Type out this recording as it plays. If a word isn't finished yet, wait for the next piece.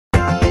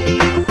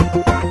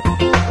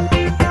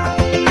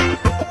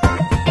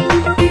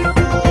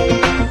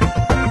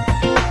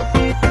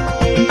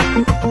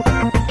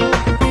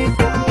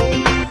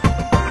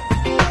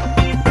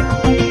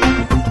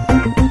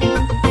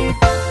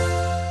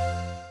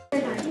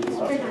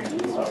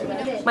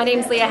My name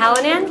is Lea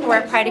Hallinan. We're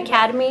at Pride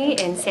Academy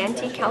in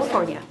Santee,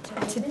 California.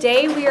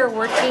 Today we are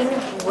working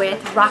with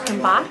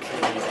Rockenbach,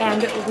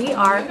 and we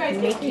are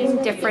making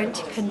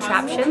different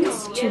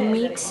contraptions to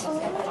meet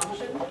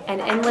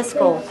an endless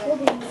goal.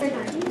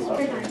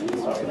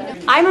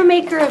 I'm a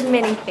maker of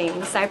many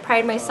things. I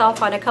pride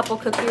myself on a couple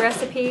cookie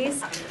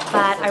recipes,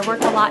 but I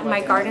work a lot in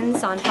my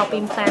gardens on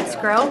helping plants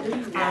grow,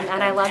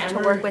 and I love to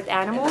work with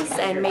animals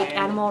and make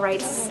animal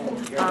rights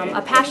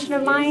a passion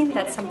of mine.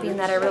 That's something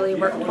that I really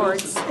work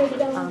towards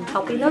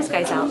helping those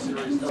guys out.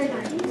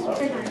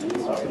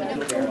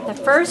 The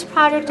first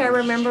project I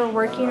remember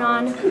working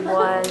on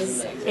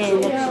was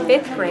in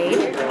 5th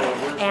grade,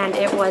 and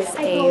it was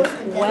a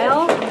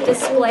whale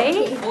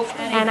display,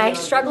 and I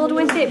struggled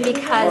with it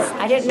because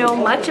I didn't know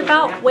much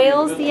about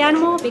whales, the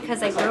animal,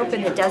 because I grew up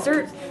in the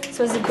desert.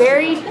 So it was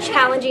very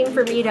challenging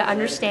for me to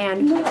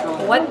understand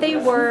what they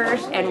were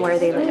and where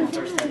they lived.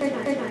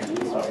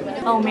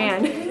 Oh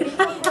man.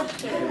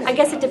 I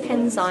guess it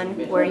depends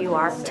on where you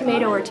are,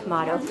 tomato or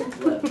tomato.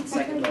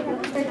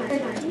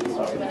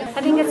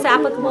 I think it's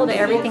applicable to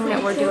everything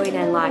that we're doing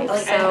in life.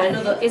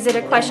 So is it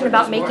a question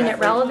about making it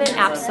relevant?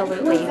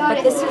 Absolutely.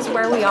 But this is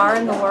where we are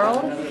in the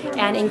world,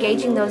 and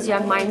engaging those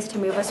young minds to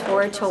move us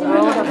forward to a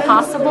world of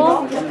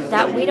possible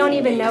that we don't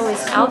even know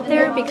is out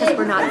there because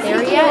we're not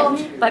there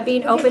yet. But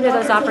being open to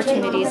those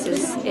opportunities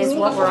is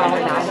what we're all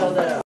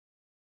about.